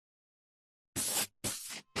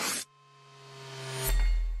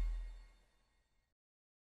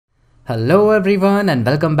Hello everyone and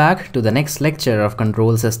welcome back to the next lecture of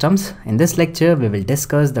control systems. In this lecture, we will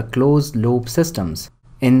discuss the closed loop systems.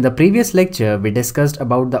 In the previous lecture, we discussed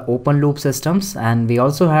about the open loop systems and we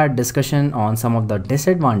also had discussion on some of the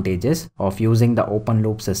disadvantages of using the open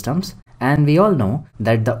loop systems. And we all know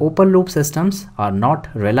that the open loop systems are not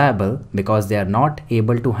reliable because they are not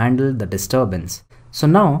able to handle the disturbance. So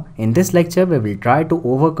now in this lecture, we will try to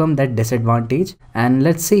overcome that disadvantage and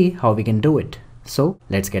let's see how we can do it. So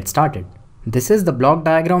let's get started. This is the block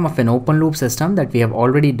diagram of an open loop system that we have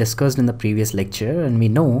already discussed in the previous lecture, and we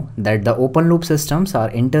know that the open loop systems are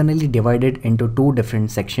internally divided into two different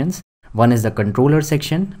sections. One is the controller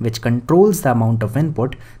section, which controls the amount of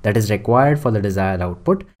input that is required for the desired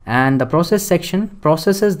output, and the process section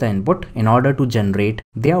processes the input in order to generate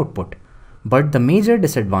the output. But the major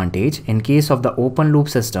disadvantage in case of the open loop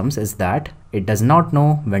systems is that it does not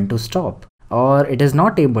know when to stop, or it is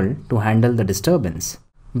not able to handle the disturbance.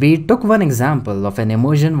 We took one example of an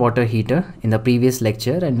immersion water heater in the previous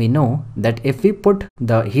lecture, and we know that if we put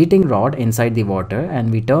the heating rod inside the water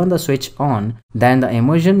and we turn the switch on, then the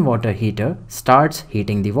immersion water heater starts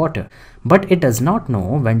heating the water, but it does not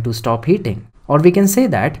know when to stop heating. Or we can say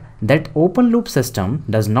that open loop system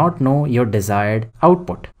does not know your desired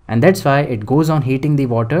output, and that's why it goes on heating the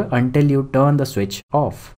water until you turn the switch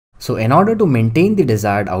off. So in order to maintain the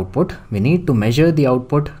desired output, we need to measure the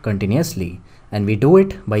output continuously, and we do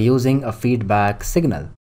it by using a feedback signal.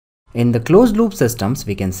 In the closed loop systems,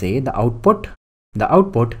 we can say the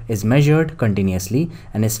output is measured continuously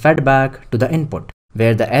and is fed back to the input,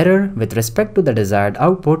 where the error with respect to the desired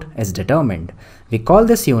output is determined. We call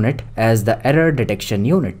this unit as the error detection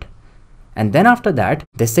unit. And then after that,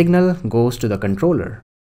 the signal goes to the controller.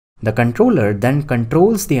 The controller then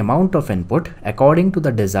controls the amount of input according to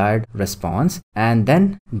the desired response, and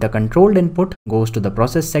then the controlled input goes to the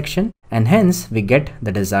process section, and hence we get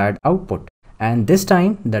the desired output. And this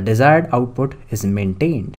time the desired output is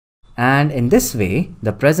maintained. And in this way,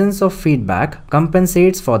 the presence of feedback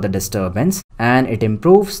compensates for the disturbance and it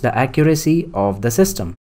improves the accuracy of the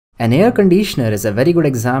system. An air conditioner is a very good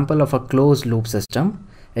example of a closed loop system.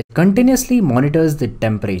 It continuously monitors the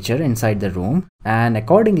temperature inside the room, and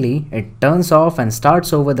accordingly it turns off and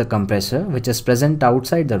starts over the compressor which is present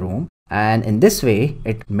outside the room, and in this way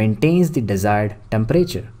it maintains the desired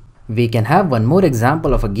temperature. We can have one more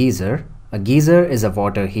example of a geyser. A geyser is a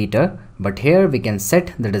water heater, but here we can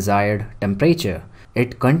set the desired temperature.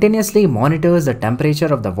 It continuously monitors the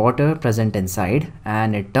temperature of the water present inside,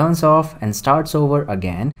 and it turns off and starts over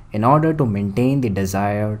again in order to maintain the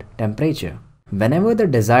desired temperature. Whenever the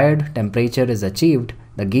desired temperature is achieved,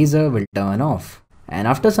 the geyser will turn off. And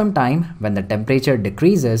after some time, when the temperature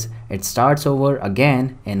decreases, it starts over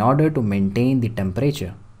again in order to maintain the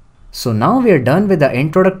temperature. So now we are done with the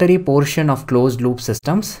introductory portion of closed loop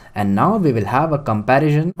systems, and now we will have a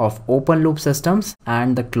comparison of open loop systems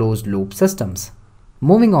and the closed loop systems.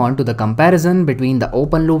 Moving on to the comparison between the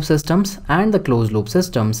open loop systems and the closed loop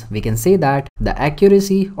systems, we can say that the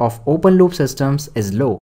accuracy of open loop systems is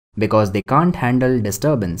low because they can't handle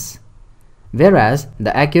disturbance, whereas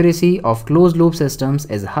the accuracy of closed loop systems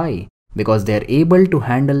is high because they are able to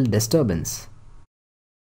handle disturbance.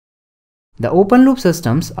 The open loop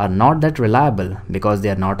systems are not that reliable because they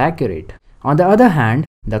are not accurate. On the other hand,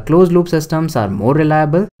 the closed loop systems are more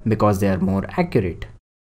reliable because they are more accurate.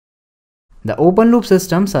 The open loop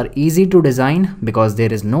systems are easy to design because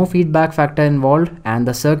there is no feedback factor involved and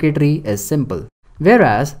the circuitry is simple.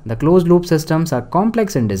 Whereas the closed loop systems are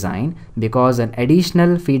complex in design because an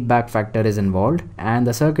additional feedback factor is involved and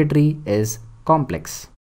the circuitry is complex.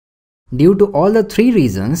 Due to all the three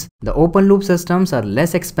reasons, the open loop systems are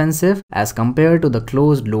less expensive as compared to the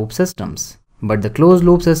closed loop systems. But the closed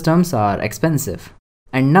loop systems are expensive.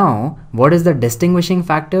 And now, what is the distinguishing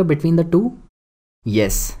factor between the two?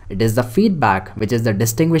 Yes, it is the feedback which is the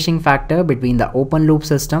distinguishing factor between the open loop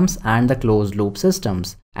systems and the closed loop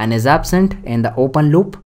systems, and is absent in the open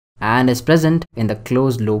loop and is present in the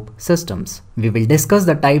closed loop systems. We will discuss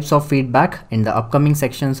the types of feedback in the upcoming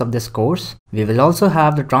sections of this course. We will also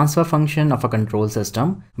have the transfer function of a control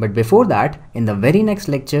system, but before that, in the very next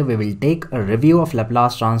lecture we will take a review of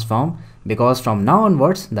Laplace transform, because from now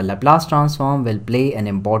onwards the Laplace transform will play an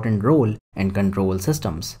important role in control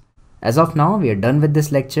systems. As of now, we are done with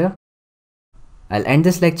this lecture. I'll end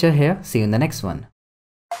this lecture here. See you in the next one.